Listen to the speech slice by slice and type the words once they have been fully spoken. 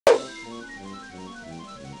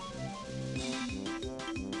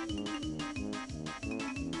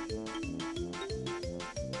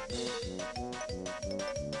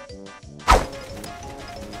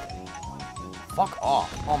fuck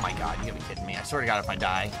off. Oh my god, you gotta be kidding me. I swear to god if I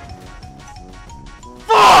die.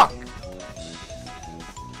 Fuck!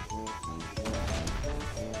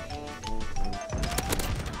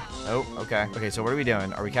 Oh, okay. Okay, so what are we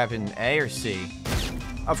doing? Are we capping A or C?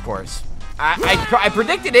 Of course. I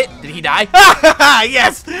predicted it. Did he die?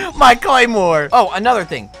 Yes, my claymore. Oh, another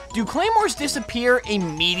thing. Do claymores disappear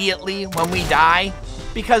immediately when we die?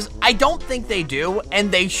 Because I don't think they do,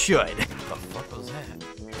 and they should. What the fuck was that?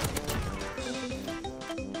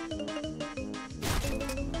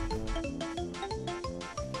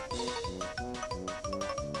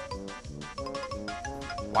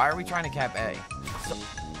 Why are we trying to cap A? So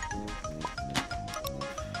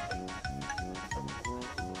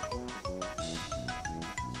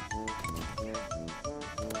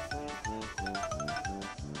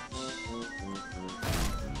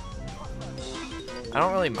I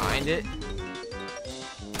don't really mind it.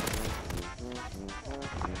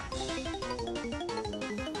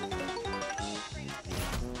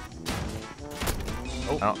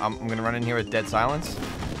 Oh, I'm gonna run in here with dead silence.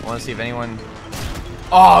 I want to see if anyone...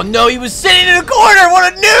 Oh, no, he was sitting in a corner!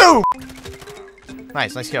 What a noob!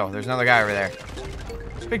 Nice kill. There's another guy over there.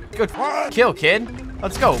 Good kill, kid.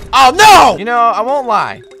 Let's go. Oh, no! You know, I won't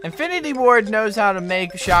lie. Infinity Ward knows how to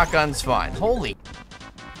make shotguns fun. Holy...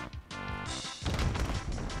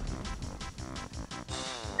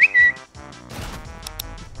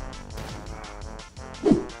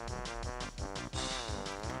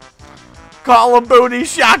 Call of Duty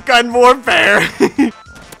shotgun warfare.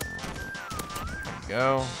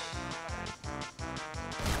 Go.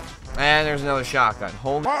 And there's another shotgun.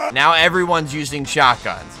 Holy. Now everyone's using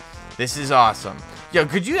shotguns. This is awesome. Yo,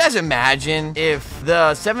 could you guys imagine if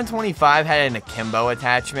the 725 had an akimbo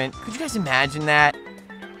attachment? Could you guys imagine that?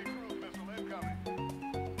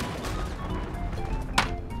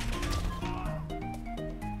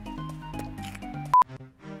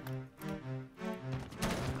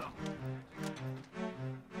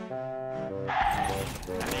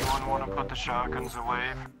 Anyone want to put the shotguns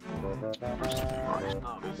away?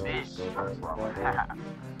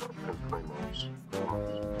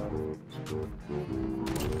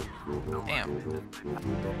 Damn.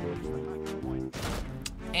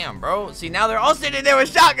 Damn, bro. See, now they're all sitting there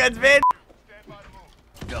with shotguns, man.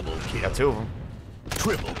 Double kill. Got two of them.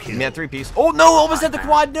 Triple kill. Give me that three-piece. Oh, no. Almost at the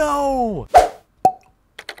quad. No.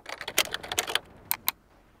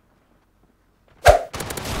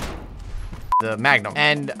 The Magnum.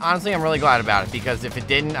 And honestly, I'm really glad about it because if it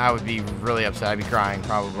didn't, I would be really upset. I'd be crying,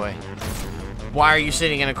 probably. Why are you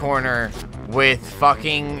sitting in a corner with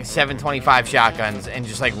fucking 725 shotguns and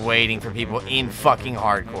just like waiting for people in fucking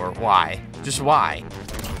hardcore? Why? Just why?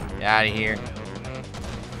 Get out of here.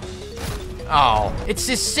 Oh, it's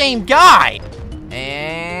this same guy.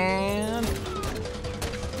 And...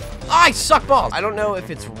 I suck balls. I don't know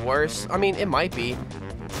if it's worse. I mean, it might be.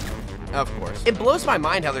 Of course. It blows my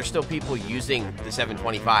mind how there's still people using the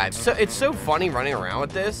 725. So it's so funny running around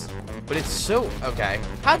with this, but it's so okay.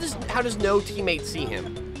 How does no teammate see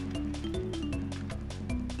him?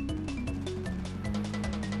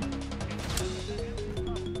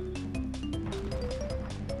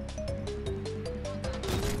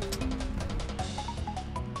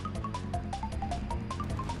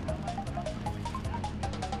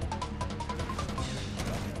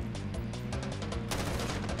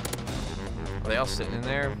 Are they all sitting in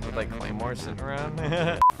there with like claymores sitting around?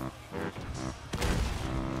 Of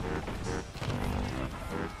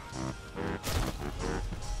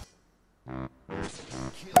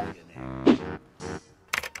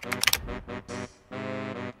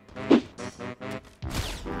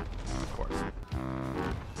course.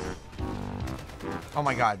 Oh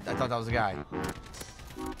my god, I thought that was a guy.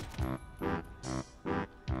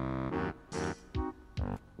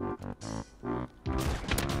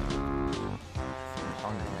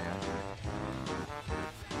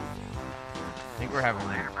 I think we're having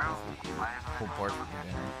pulled pork for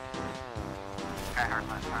dinner.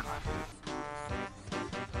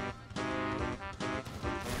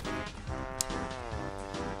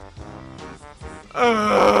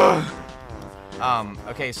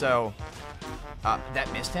 Okay, so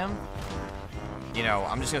that missed him. You know,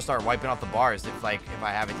 I'm just gonna start wiping off the bars if I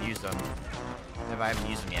haven't used them. If I haven't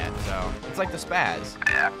used them yet, so it's like the spaz.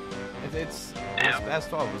 Yeah. The spaz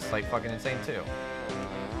 12 was like fucking insane too.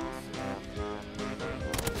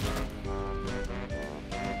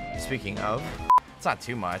 Speaking of, it's not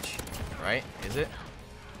too much, right? Is it?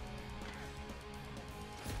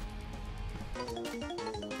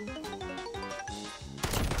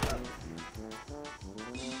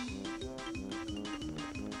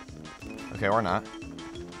 Okay, or not.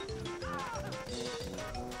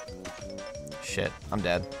 shit. I'm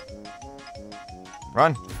dead.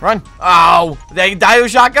 Run. Run. Oh! Did I die to a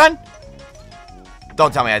shotgun?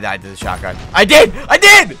 Don't tell me I died to the shotgun. I did! I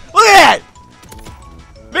did! Look at that!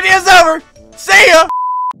 Video's over! See ya!